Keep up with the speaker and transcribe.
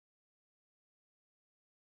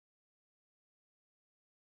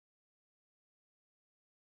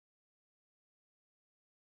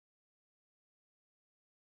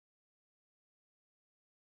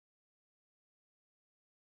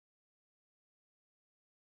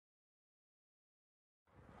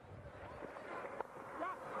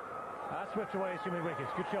swept away assuming wickets.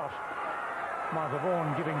 Good shot. Michael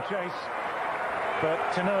Vaughan giving chase,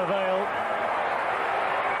 but to no avail.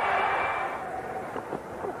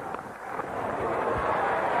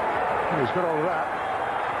 He's got all of that.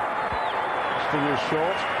 Still is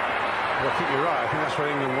short. But I think you're right. I think that's what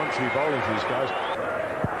England want to be bowling to these guys.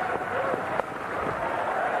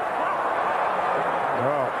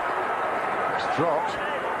 Well, it's dropped.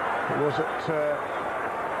 It was at...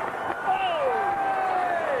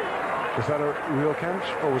 Was that a real catch,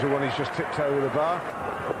 or was it one he's just tipped over the bar?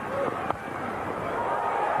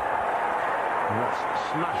 And that's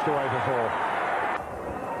smashed away for 4.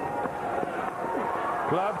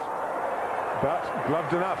 Gloved, but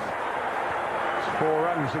gloved enough. It's 4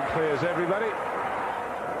 runs, it clears everybody.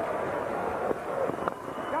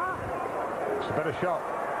 It's a better shot.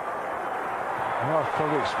 I was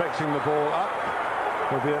probably expecting the ball up.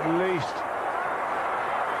 There'll be at least...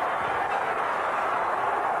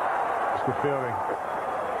 Good fielding.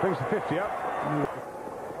 Brings the 50 up.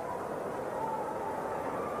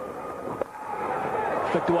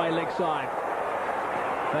 Flicked away leg side.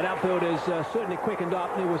 That outfield is certainly quickened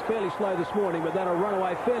up. He was fairly slow this morning, but that'll run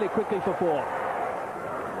away fairly quickly for 4.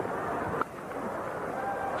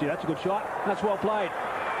 Gee, that's a good shot. That's well played.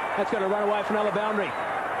 That's going to run away for another boundary.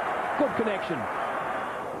 Good connection.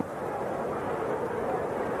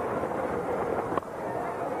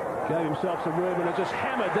 Gave himself some room and has just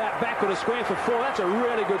hammered that back with a square for 4. That's a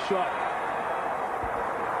really good shot.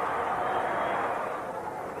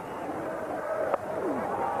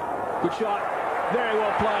 Good shot. Very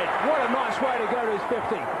well played. What a nice way to go to his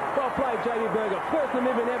 50. Well played, JB Burger. First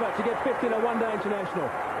Namibian ever to get 50 in a one-day international.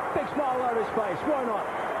 Big smile over his face. Why not?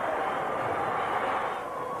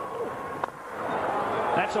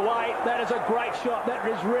 That's away. That is a great shot. That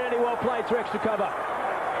is really well played to extra cover.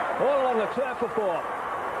 All along the turf for 4.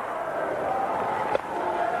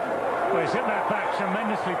 Well, he's hit that back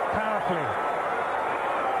tremendously powerfully.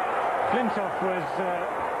 Flintoff was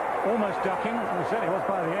almost ducking. Well, certainly was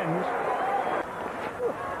by the end.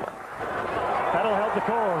 That'll help the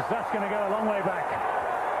cause. That's going to go a long way back.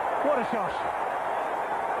 What a shot.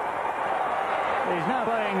 He's now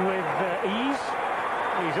playing with ease.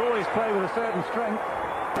 He's always played with a certain strength.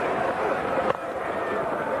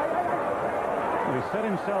 Well, he's set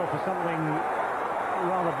himself for something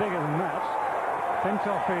rather bigger than that.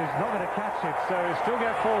 Flintoff is not going to catch it, so he'll still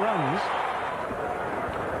get 4 runs.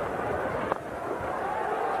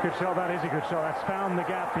 It's a good shot, that is a good shot. That's found the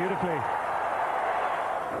gap beautifully.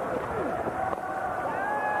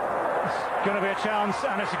 It's going to be a chance,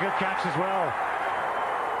 and it's a good catch as well.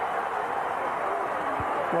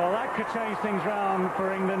 Well, that could change things round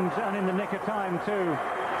for England, and in the nick of time too.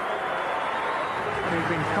 He's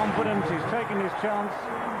been confident, he's taken his chance.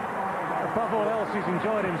 Above all else, he's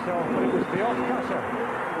enjoyed himself, but it was the off-cutter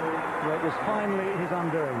that was finally his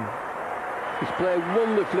undoing. He's played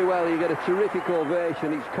wonderfully well. You get a terrific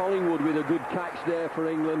ovation. It's Collingwood with a good catch there for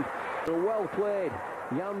England. Well played,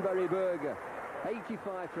 JAN-BERRIE Burger.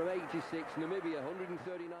 85 from 86, Namibia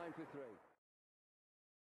 139 for 3.